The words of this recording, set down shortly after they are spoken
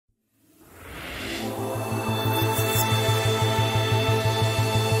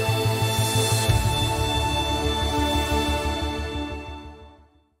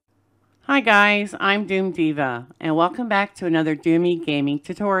guys, I'm Doom Diva, and welcome back to another Doomie gaming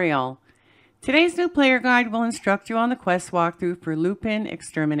tutorial. Today's new player guide will instruct you on the quest walkthrough for Lupine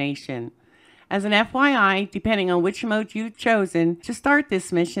Extermination. As an FYI, depending on which mode you've chosen to start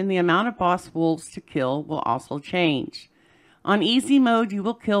this mission, the amount of boss wolves to kill will also change. On easy mode, you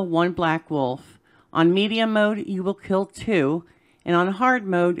will kill 1 black wolf. On medium mode, you will kill 2, and on hard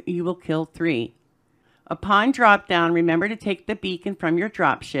mode, you will kill 3. Upon drop down, remember to take the beacon from your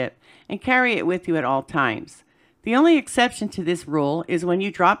dropship and carry it with you at all times. The only exception to this rule is when you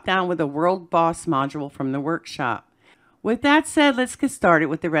drop down with a world boss module from the workshop. With that said, let's get started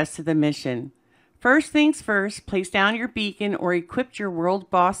with the rest of the mission. First things first, place down your beacon or equip your world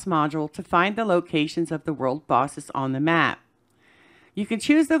boss module to find the locations of the world bosses on the map. You can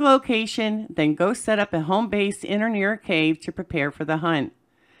choose the location, then go set up a home base in or near a cave to prepare for the hunt.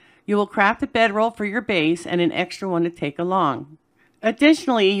 You will craft a bedroll for your base and an extra one to take along.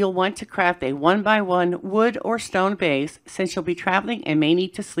 Additionally, you'll want to craft a 1x1 wood or stone base since you'll be traveling and may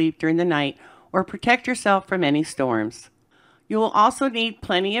need to sleep during the night or protect yourself from any storms. You will also need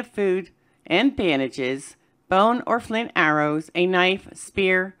plenty of food and bandages, bone or flint arrows, a knife,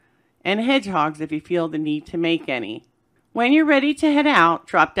 spear, and hedgehogs if you feel the need to make any. When you're ready to head out,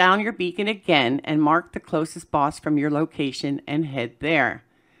 drop down your beacon again and mark the closest boss from your location and head there.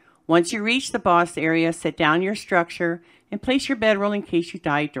 Once you reach the boss area, set down your structure and place your bedroll in case you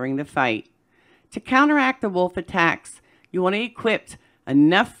die during the fight. To counteract the wolf attacks, you want to equip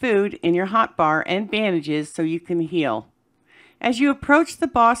enough food in your hotbar and bandages so you can heal. As you approach the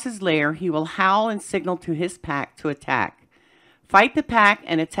boss's lair, he will howl and signal to his pack to attack. Fight the pack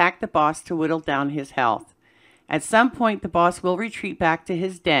and attack the boss to whittle down his health. At some point, the boss will retreat back to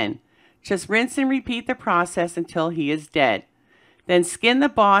his den. Just rinse and repeat the process until he is dead. Then skin the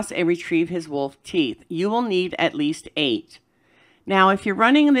boss and retrieve his wolf teeth. You will need at least 8. Now, if you're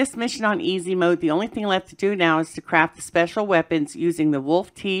running this mission on easy mode, the only thing left to do now is to craft the special weapons using the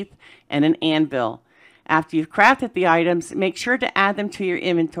wolf teeth and an anvil. After you've crafted the items, make sure to add them to your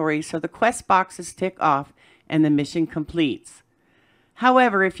inventory so the quest boxes tick off and the mission completes.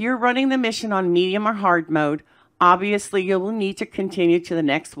 However, if you're running the mission on medium or hard mode, obviously you will need to continue to the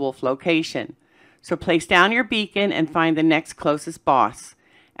next wolf location. So place down your beacon and find the next closest boss.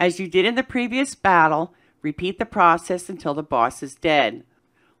 As you did in the previous battle, repeat the process until the boss is dead.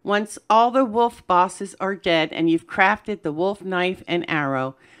 Once all the wolf bosses are dead and you've crafted the wolf knife and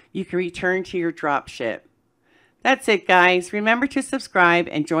arrow, you can return to your dropship. That's it, guys. Remember to subscribe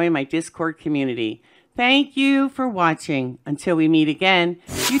and join my Discord community. Thank you for watching. Until we meet again,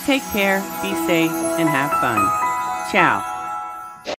 you take care, be safe, and have fun. Ciao.